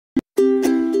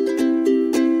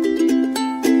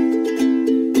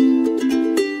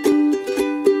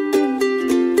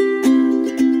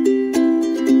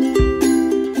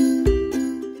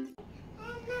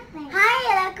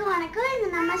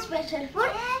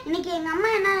இன்னைக்கு எங்க அம்மா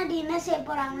என்ன செய்ய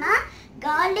போறாங்கன்னா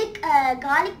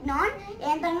garlic naan.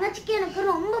 என் தங்கச்சிக்கு எனக்கு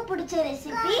ரொம்ப பிடிச்ச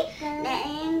ரெசிபி.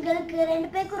 எங்களுக்கு ரெண்டு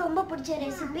பேருக்கும் ரொம்ப பிடிச்ச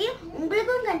ரெசிபி.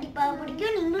 உங்களுக்கும் கண்டிப்பா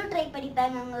பிடிக்கும். நீங்களும் ட்ரை பண்ணி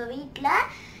பாருங்க உங்க வீட்ல.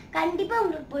 கண்டிப்பா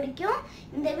உங்களுக்கு பிடிக்கும்.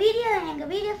 எங்க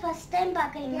வீடியோ ஃபர்ஸ்ட் டைம்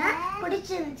பார்க்கறீங்கன்னா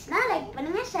பிடிச்சிருந்துச்சுனா லைக்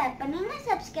பண்ணுங்க, ஷேர் பண்ணுங்க,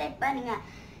 Subscribe பண்ணுங்க.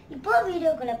 இப்போ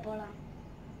வீடியோக்குள்ள போலாம்.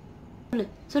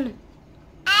 சொல்லு.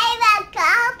 I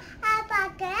welcome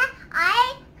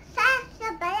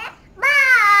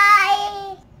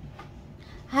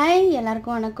ஹாய்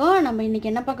எல்லாருக்கும் வணக்கம். நம்ம இன்றைக்கி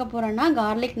என்ன பார்க்க போகிறோன்னா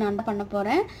garlic naan பண்ண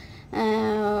போகிறேன்.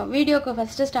 வீடியோக்கு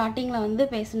ஃபஸ்ட்டு ஸ்டார்டிங்கில் வந்து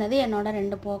பேசுனது என்னோட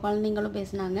ரெண்டு குழந்தைங்களும்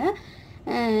பேசினாங்க.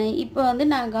 இப்போ வந்து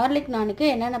நான் garlic naanக்கு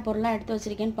என்னென்ன பொருளாக எடுத்து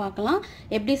வச்சுருக்கேன்னு பார்க்கலாம்,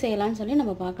 எப்படி செய்யலான்னு சொல்லி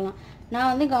நம்ம பார்க்கலாம். நான்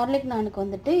வந்து garlic naanக்கு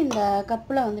வந்துட்டு இந்த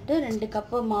கப்பில் வந்துட்டு 2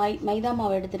 கப்பு மைதா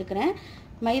மாவு எடுத்துருக்கிறேன்.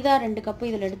 மைதா 2 கப்பு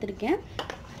இதில் எடுத்திருக்கேன்.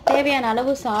 தேவையான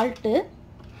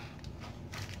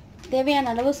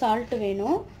அளவு சால்ட்டு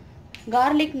வேணும்.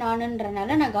 garlic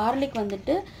naanன்றனால நான் garlic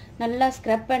வந்துட்டு நல்லா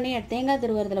ஸ்க்ரப் பண்ணி தேங்காய்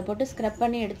திருவறதில் போட்டு ஸ்க்ரப்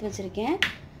பண்ணி எடுத்து வச்சுருக்கேன்.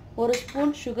 1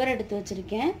 ஸ்பூன் சுகர் எடுத்து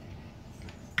வச்சுருக்கேன்.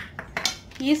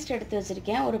 ஈஸ்ட் எடுத்து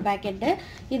வச்சுருக்கேன் 1 பேக்கெட்டு.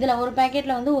 இதில் ஒரு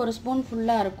பேக்கெட்டில் வந்து 1 ஸ்பூன்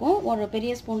ஃபுல்லாக இருக்கும். ஒரு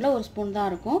பெரிய ஸ்பூனில் 1 ஸ்பூன் தான்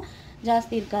இருக்கும்,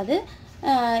 ஜாஸ்தி இருக்காது.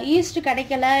 ஈஸ்ட்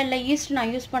கிடைக்கல, இல்லை ஈஸ்ட்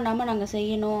நான் யூஸ் பண்ணாமல் நாங்கள்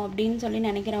செய்யணும் அப்படின்னு சொல்லி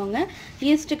நினைக்கிறவங்க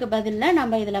ஈஸ்ட்டுக்கு பதிலில்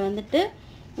நம்ம இதில் வந்துட்டு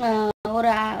ஒரு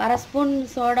 1/2 spoon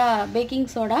soda, baking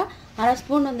soda, 1/2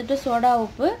 spoon வந்துட்டு சோடா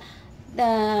உப்பு,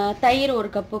 தயிர் 1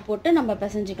 கப்பு போட்டு நம்ம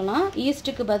பிசைஞ்சிக்கலாம்.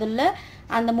 ஈஸ்ட்டுக்கு பதிலில்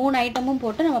அந்த 3 ஐட்டமும்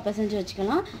போட்டு நம்ம பிசைஞ்சு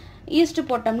வச்சுக்கலாம். ஈஸ்ட்டு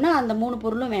போட்டோம்னா அந்த 3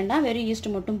 பொருளும் வேண்டாம், வெறும்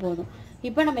ஈஸ்ட்டு மட்டும் போதும்.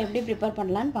 இப்போ நம்ம எப்படி ப்ரிப்பேர்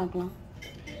பண்ணலான்னு பார்க்கலாம்.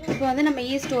 இப்போ வந்து நம்ம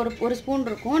ஈஸ்ட் ஒரு ஸ்பூன்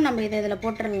இருக்கும். நம்ம இதில்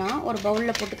போட்டுடலாம். ஒரு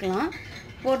பவுலில் போட்டுக்கலாம்.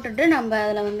 போட்டுட்டு நம்ம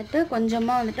அதில் வந்துட்டு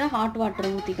கொஞ்சமாக வந்துட்டு ஹாட்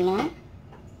வாட்டர் ஊற்றிக்கலாம்.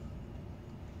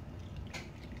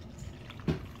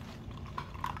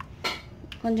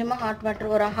 கொஞ்சமாக ஹாட் வாட்டர்,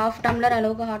 ஒரு 1/2 டம்ளர்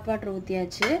அளவுக்கு ஹாட் வாட்டர்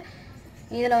ஊற்றியாச்சு.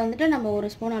 இதில் வந்துட்டு நம்ம 1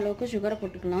 ஸ்பூன் அளவுக்கு சுகரை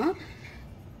போட்டுக்கலாம்.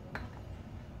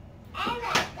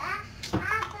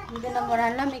 இதை நம்ம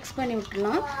நல்லா மிக்ஸ் பண்ணி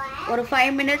விட்டுலாம். ஒரு 5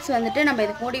 மினிட்ஸ் வந்துட்டு நம்ம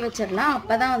இதை மூடி வச்சிடலாம்.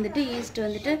 அப்போ தான் வந்துட்டு ஈஸ்ட்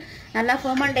வந்துட்டு நல்லா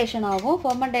ஃபெர்மெண்டேஷன் ஆகும்.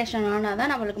 ஃபெர்மெண்டேஷன் ஆனால்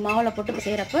தான் நம்மளுக்கு மாவில் போட்டு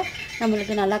செய்கிறப்ப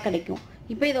நம்மளுக்கு நல்லா கிடைக்கும்.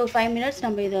 இப்போ இதை ஒரு 5 மினிட்ஸ்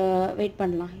நம்ம இதை வெயிட்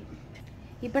பண்ணலாம்.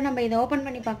 இப்போ நம்ம இதை ஓப்பன்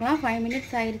பண்ணி பார்க்கலாம். 5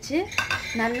 மினிட்ஸ் ஆயிடுச்சு.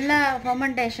 நல்லா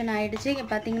ஃபெர்மெண்டேஷன் ஆகிடுச்சு. இங்கே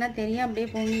பார்த்தீங்கன்னா தெரியும், அப்படியே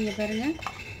போங்க, இங்கே பாருங்கள்,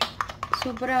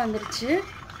 சூப்பராக வந்துருச்சு.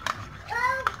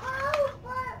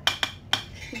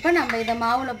 இப்போ நம்ம இதை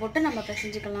மாவில் போட்டு நம்ம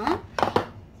பிசைஞ்சுக்கலாம்.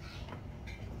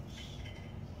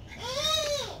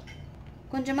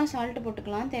 கொஞ்சமாக சால்ட்டு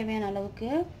போட்டுக்கலாம் தேவையான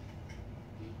அளவுக்கு.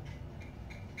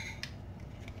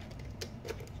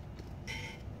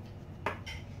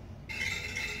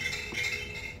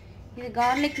 இது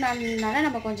garlic naanனால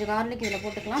நம்ம கொஞ்சம் garlic இதில்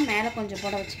போட்டுக்கலாம். மேலே கொஞ்சம்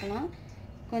போட வச்சுக்கலாம்.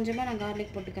 கொஞ்சமாக நான் garlic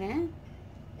போட்டுக்கிறேன்.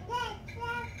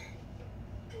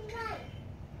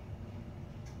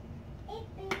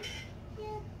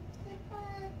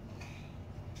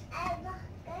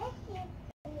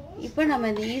 இப்போ நம்ம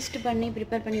இந்த ஈஸ்ட் பண்ணி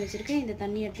ப்ரிப்பேர் பண்ணி வச்சுருக்கேன் இந்த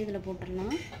தண்ணி எடுத்து இதில்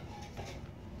போட்டுடலாம்.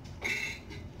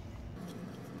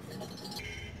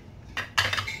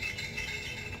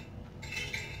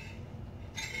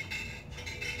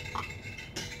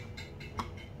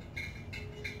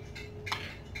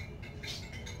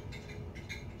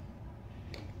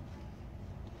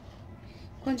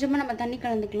 கொஞ்சமாக நம்ம தண்ணி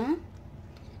கலந்துக்கலாம்.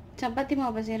 சப்பாத்தி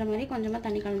மாவு பிசைகிற மாதிரி கொஞ்சமாக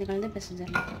தண்ணி கலந்து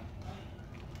பிசைஞ்சிடலாம்.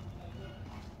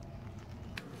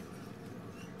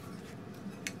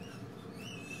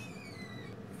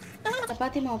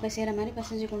 சப்பாத்தி மாவு பிசைகிற மாதிரி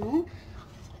பிசைஞ்சுக்கணும்.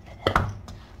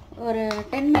 ஒரு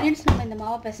 10 மினிட்ஸ் நம்ம இந்த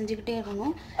மாவை பிசைஞ்சிக்கிட்டே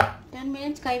இருக்கணும். 10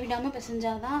 மினிட்ஸ் கைவிடாமல்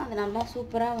பிசைஞ்சால் தான் அது நல்லா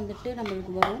சூப்பராக வந்துட்டு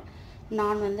நம்மளுக்கு வரும்.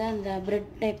 நான் வந்து அந்த பிரெட்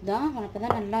டைப் தான், அப்போ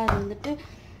தான் நல்லா அது வந்துட்டு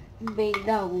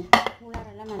இதாகும்.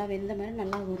 உள்ளாரெல்லாம் நல்லா வெந்த மாதிரி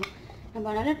நல்லா வரும். நம்ம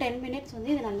அதனால் 10 மினிட்ஸ்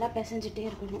வந்து இதை நல்லா பிசைஞ்சிட்டே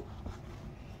இருக்கணும்.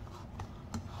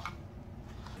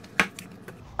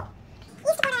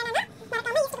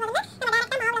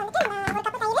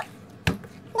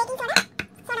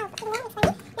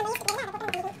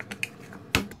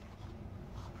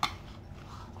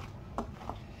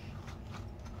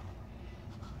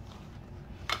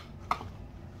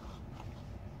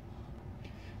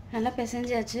 நல்லா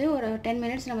பிசைஞ்சாச்சு. ஒரு 10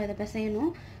 மினிட்ஸ் நம்ம இதை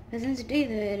பிசையணும். பிசைஞ்சிட்டு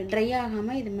இது ட்ரை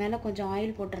ஆகாமல் இது மேலே கொஞ்சம்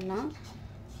ஆயில் போட்டுடலாம்.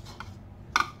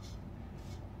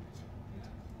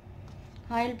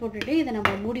 ஆயில் போட்டுட்டு இதை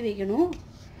நம்ம மூடி வைக்கணும்.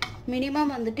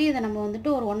 மினிமம் வந்துட்டு இதை நம்ம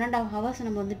வந்துட்டு ஒரு 1.5 ஹவர்ஸ்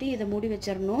நம்ம வந்துட்டு இதை மூடி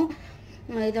வச்சிடணும்.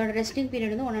 இதோட ரெஸ்டிங்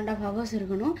பீரியட் வந்து 1.5 ஹவர்ஸ்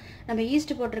இருக்கணும். நம்ம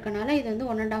ஈஸ்ட் போட்டிருக்கனால இது வந்து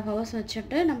 1.5 ஹவர்ஸ்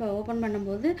வச்சுட்டு நம்ம ஓப்பன்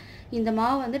பண்ணும்போது இந்த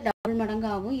மாவு வந்து டபுள் மடங்கு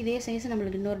ஆகும். இதே சைஸ்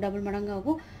நம்மளுக்கு இன்னொரு டபுள் மடங்கு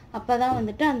ஆகும். அப்போ தான்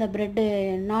வந்துட்டு அந்த ப்ரெட்டு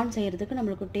நான் செய்கிறதுக்கு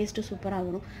நம்மளுக்கு டேஸ்ட்டு சூப்பராக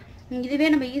வரும். இதுவே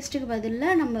நம்ம ஈஸ்ட்டுக்கு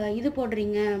பதிலாக நம்ம இது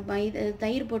போடுறீங்க, இது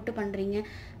தயிர் போட்டு பண்ணுறீங்க,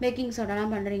 பேக்கிங்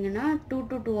சோடாலாம் பண்ணுறீங்கன்னா 2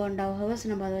 to 2.5 hours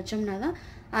நம்ம அதை வச்சோம்னா தான்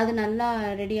அது நல்லா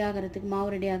ரெடி ஆகிறதுக்கு,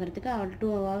 மாவு ரெடி ஆகிறதுக்கு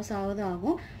 2 hours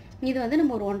ஆகும். இது வந்து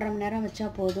நம்ம ஒரு 1.5 மணி நேரம் வச்சா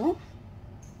போதும்.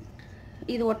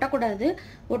 இது ஒட்டக்கூடாது.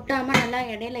 ஒட்டாமல் நல்லா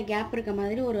இடையில கேப் இருக்க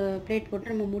மாதிரி ஒரு பிளேட்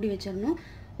போட்டு நம்ம மூடி வச்சிடணும்.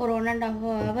 ஒரு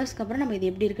 1.5 ஹவர்ஸ்க்கு அப்புறம் நம்ம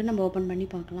இது எப்படி இருக்குன்னு நம்ம ஓப்பன் பண்ணி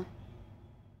பார்க்கலாம்.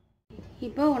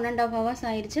 இப்போ 1.5 hours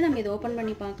ஆயிடுச்சு. நம்ம இதை ஓப்பன்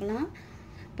பண்ணி பார்க்கலாம்.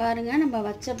 பாருங்கள், நம்ம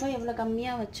வச்சப்போ எவ்வளோ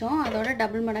கம்மியாக வச்சோம், அதோட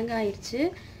டபுள் மடங்கு ஆயிடுச்சு.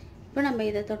 இப்போ நம்ம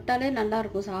இதை தொட்டாலே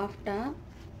நல்லாயிருக்கும் சாஃப்டாக.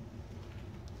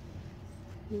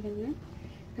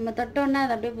 நம்ம தொட்டோன்னா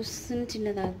அது அப்படியே புஷ்ஷுன்னு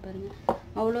சின்னதாக பாருங்கள்.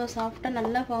 அவ்வளோ சாஃப்டாக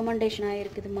நல்லா ஃபர்மெண்டேஷன்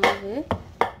ஆகிருக்குது மாவு.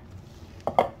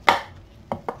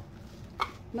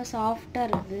 ரொம்ப சாஃப்டாக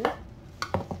இருக்குது.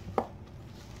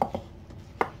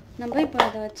 நம்ம இப்போ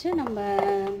அதை வச்சு நம்ம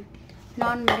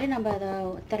நான் மாதிரி நம்ம அதை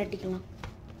திரட்டிக்கலாம்.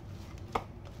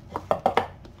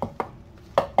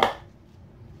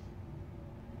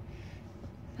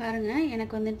 பாருங்கள்,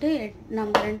 எனக்கு வந்துட்டு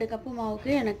நம்ம 2 கப்பு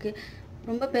மாவுக்கு எனக்கு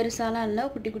ரொம்ப பெருசாலாம் இல்லை,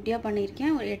 குட்டி குட்டியாக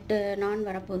பண்ணியிருக்கேன். ஒரு 8 நான்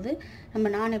வரப்போகுது. நம்ம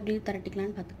நான் எப்படி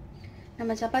திரட்டிக்கலான்னு பார்த்து,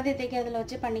 நம்ம சப்பாத்தி தேய்க்கிறதுல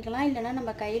வச்சு பண்ணிக்கலாம், இல்லைன்னா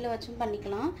நம்ம கையில் வச்சும்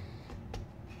பண்ணிக்கலாம்.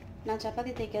 நான்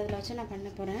சப்பாத்தி தேய்க்கிறதுல வச்சு நான் பண்ண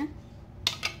போகிறேன்.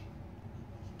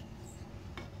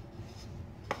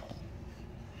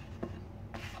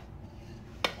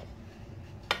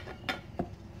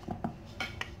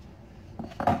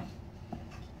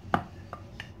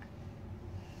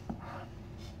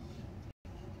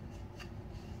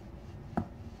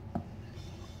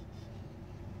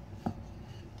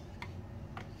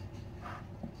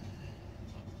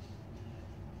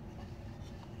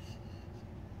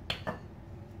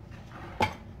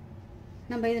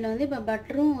 நம்ம இதில் வந்து இப்போ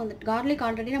பட்டரும் வந்துட்டு கார்லிக்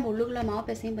ஆல்ரெடி நம்ம உள்ளுக்குள்ளே மாவு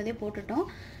பிசையும் போதே போட்டுட்டோம்.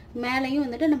 மேலேயும்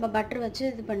வந்துட்டு நம்ம பட்டர் வச்சு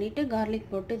இது பண்ணிவிட்டு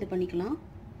கார்லிக் போட்டு இது பண்ணிக்கலாம்.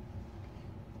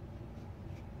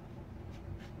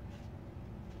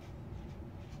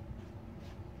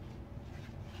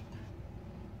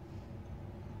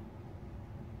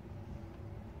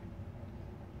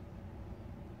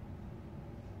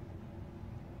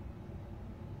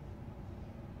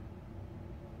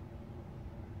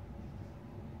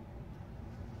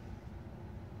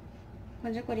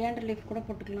 கொஞ்சம் கொரியாண்டர் லீஃப் கூட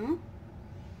போட்டுக்கலாம்,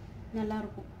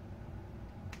 நல்லாயிருக்கும்.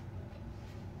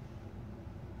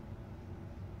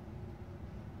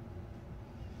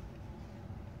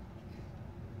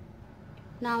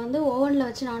 நான் வந்து ஓவனில்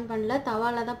வச்சு நான் பண்ணல,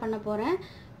 தவாவில் தான் பண்ண போகிறேன்.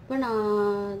 இப்போ நான்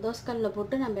தோசைக்கல்லில்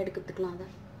போட்டு நம்ம எடுத்துக்கலாம். அதை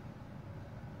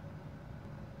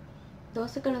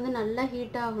தோசைக்கல் வந்து நல்லா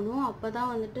ஹீட் ஆகணும், அப்போ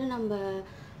தான் வந்துட்டு நம்ம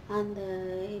அந்த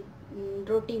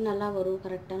ரொட்டி நல்லா வரும்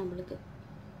கரெக்டாக. நம்மளுக்கு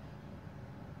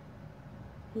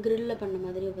கிரில்ல பண்ண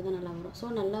மாதிரி அப்போ தான் நல்லா வரும். ஸோ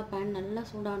நல்லா பேன் நல்லா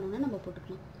சூடானோன்னா நம்ம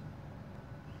போட்டுக்கலாம்.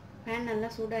 பேன் நல்லா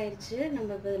சூடாயிருச்சு,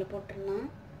 நம்ம இப்போ இதில் போட்டுடலாம்.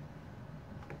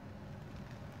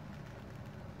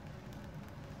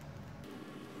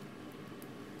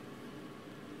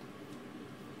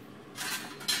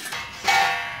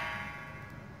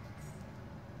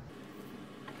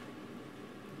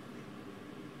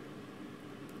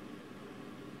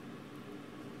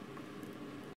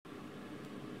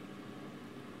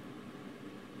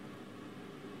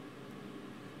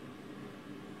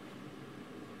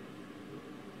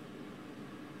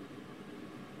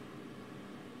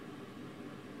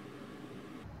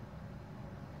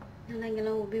 நல்லா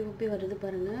இங்கெல்லாம் உப்பி உப்பி வருது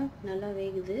பாருங்கள், நல்லா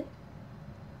வேகுது.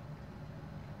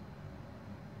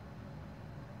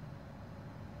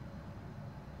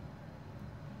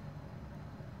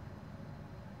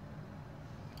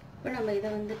 இப்போ நம்ம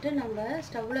இதை வந்துட்டு நம்ம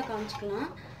ஸ்டவ்வில் காமிச்சிக்கலாம்.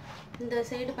 இந்த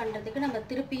சைடு பண்ணுறதுக்கு நம்ம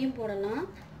திருப்பியும் போடலாம்,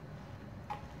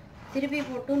 திருப்பி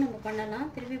போட்டும் நம்ம பண்ணலாம்,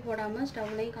 திருப்பி போடாமல்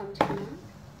ஸ்டவ்லையும் காமிச்சிக்கலாம்.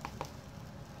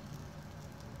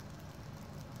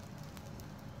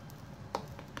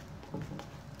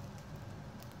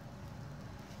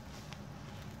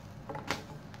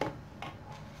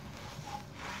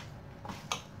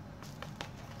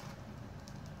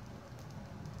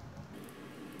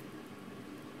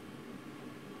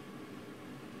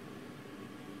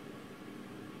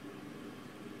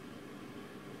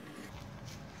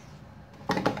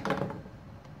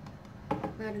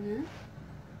 பாருங்க,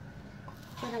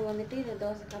 இப்போ நம்ம வந்துட்டு இதை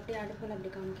தோசைக்கு அப்படியே அடுப்பில்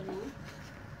அப்படி காமிக்கலாம்.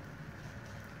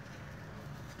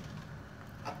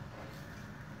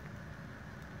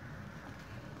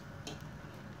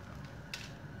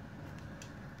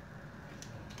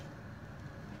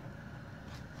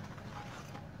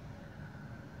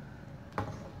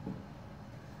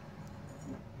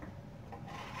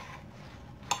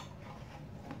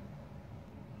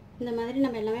 இந்த மாதிரி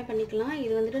நம்ம எல்லாமே பண்ணிக்கலாம்.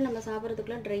 இது வந்துட்டு நம்ம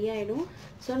சாப்பிட்றதுக்குள்ள ட்ரை ஆகிடும்.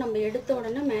 ஸோ நம்ம எடுத்த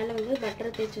உடனே மேலே வந்து பட்டரை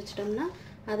தேய்ச்சி வச்சிட்டோம்னா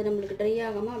அது நம்மளுக்கு ட்ரை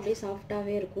ஆகாமல் அப்படியே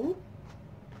சாஃப்டாகவே இருக்கும்.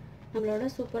 நம்மளோட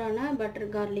சூப்பரான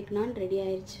பட்டர் கார்லிக் நான் ரெடி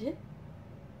ஆயிடுச்சு.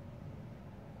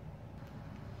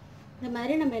 இந்த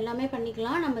மாதிரி நம்ம எல்லாமே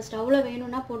பண்ணிக்கலாம். நம்ம ஸ்டவ்வில்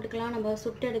வேணும்னா போட்டுக்கலாம், நம்ம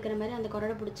சுட்டு எடுக்கிற மாதிரி அந்த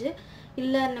கொரடை பிடிச்சி.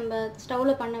 இல்லை நம்ம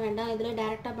ஸ்டவ்வில் பண்ண வேண்டாம், இதில்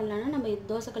டேரெக்டாக பண்ணலான்னா நம்ம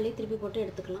தோசைக்கல்லையே திருப்பி போட்டு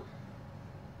எடுத்துக்கலாம்.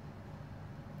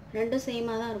 ரெண்டும்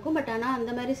சேமாக தான் இருக்கும். பட் ஆனால்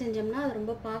அந்த மாதிரி செஞ்சோம்னா அது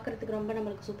ரொம்ப பார்க்குறதுக்கு ரொம்ப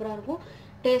நம்மளுக்கு சூப்பராக இருக்கும்.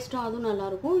 டேஸ்ட்டும் அதுவும்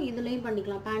நல்லாயிருக்கும். இதுலேயும்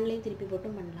பண்ணிக்கலாம், பேன்லேயும் திருப்பி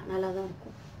போட்டும் பண்ணலாம், நல்லா தான்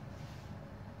இருக்கும்.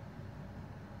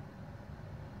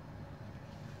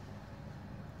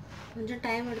 கொஞ்சம்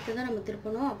டைம் எடுத்து தான் நம்ம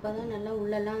திருப்பணும், அப்போ தான் நல்லா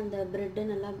உள்ளெல்லாம் அந்த ப்ரெட்டு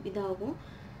நல்லா இதாகும்.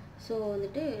 ஸோ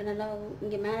வந்துட்டு நல்லா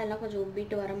இங்கே மேலெல்லாம் கொஞ்சம்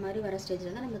உப்பிட்டு வர மாதிரி வர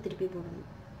ஸ்டேஜில் தான் நம்ம திருப்பி போடணும்.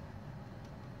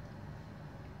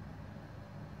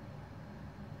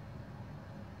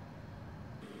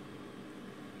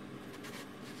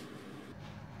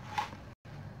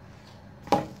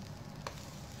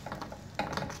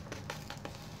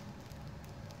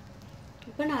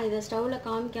 இப்போ நான் இதை ஸ்டவ்வில்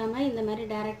காமிக்காமல் இந்த மாதிரி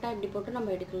டைரெக்டாக இப்படி போட்டு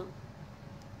நம்ம எடுக்கலாம்.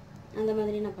 அந்த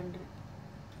மாதிரி நான் பண்ணுறேன்.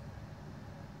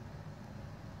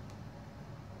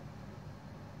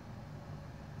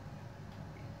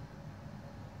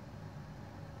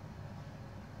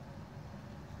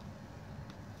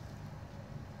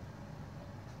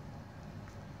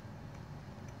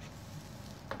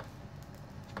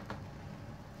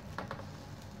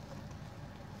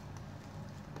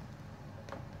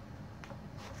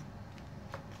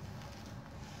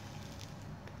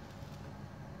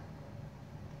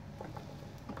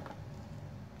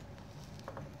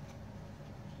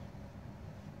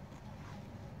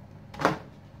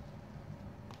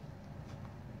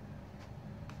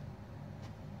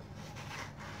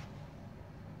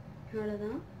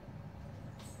 அவ்வளோதான்.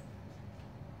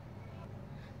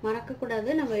 மறக்கக்கூடாது,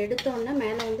 நம்ம எடுத்தோடனே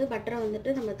மேலே வந்து பட்டரை வந்துட்டு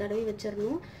நம்ம தடவி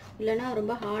வச்சிடணும். இல்லைன்னா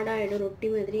ரொம்ப ஹார்டாகிடும், ரொட்டி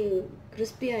மாதிரி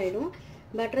கிறிஸ்பி ஆகிடும்.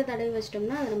 பட்டரை தடவி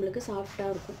வச்சிட்டோம்னா அது நம்மளுக்கு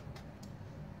சாஃப்டாக இருக்கும்.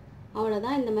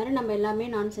 அவ்வளோதான். இந்த மாதிரி நம்ம எல்லாமே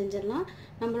நான் செஞ்சிடலாம்.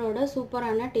 நம்மளோட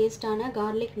சூப்பரான டேஸ்டான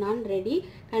கார்லிக் நான் ரெடி.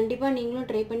 கண்டிப்பாக நீங்களும்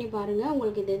ட்ரை பண்ணி பாருங்கள்.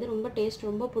 உங்களுக்கு இது ரொம்ப டேஸ்ட்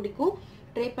ரொம்ப பிடிக்கும்.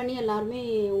 ட்ரை பண்ணி எல்லாருமே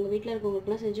உங்கள் வீட்டில்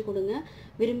இருக்கவங்களுக்குலாம் செஞ்சு கொடுங்க,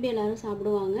 விரும்பி எல்லோரும்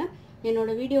சாப்பிடுவாங்க.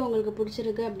 என்னோடய வீடியோ உங்களுக்கு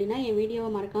பிடிச்சிருக்கு அப்படின்னா என் வீடியோவை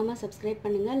மறக்காமல் சப்ஸ்கிரைப்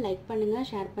பண்ணுங்கள், லைக் பண்ணுங்கள்,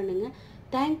 ஷேர் பண்ணுங்கள்.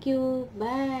 Thank you,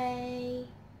 by.